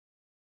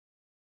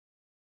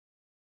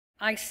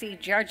I see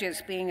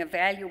judges being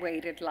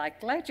evaluated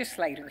like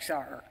legislators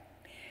are,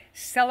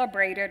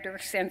 celebrated or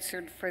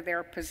censored for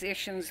their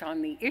positions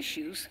on the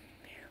issues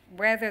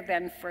rather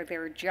than for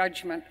their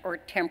judgment or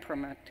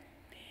temperament.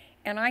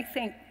 And I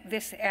think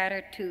this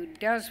attitude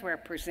does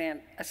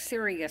represent a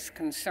serious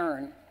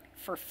concern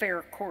for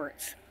fair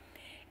courts.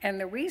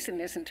 And the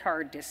reason isn't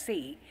hard to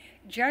see.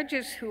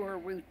 Judges who are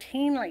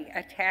routinely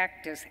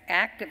attacked as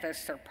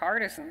activists or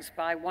partisans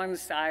by one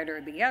side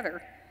or the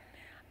other,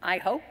 I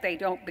hope they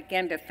don't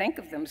begin to think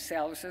of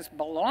themselves as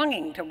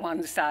belonging to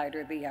one side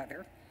or the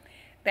other.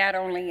 That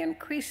only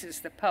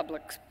increases the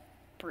public's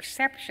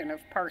perception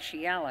of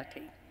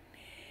partiality.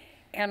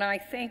 And I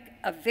think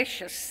a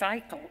vicious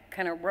cycle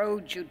can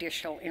erode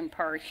judicial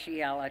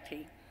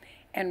impartiality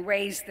and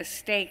raise the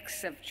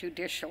stakes of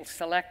judicial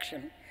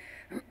selection.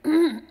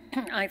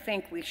 I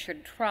think we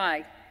should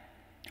try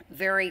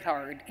very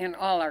hard in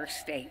all our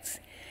states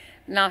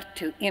not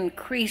to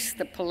increase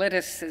the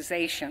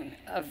politicization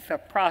of the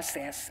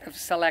process of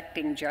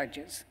selecting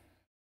judges.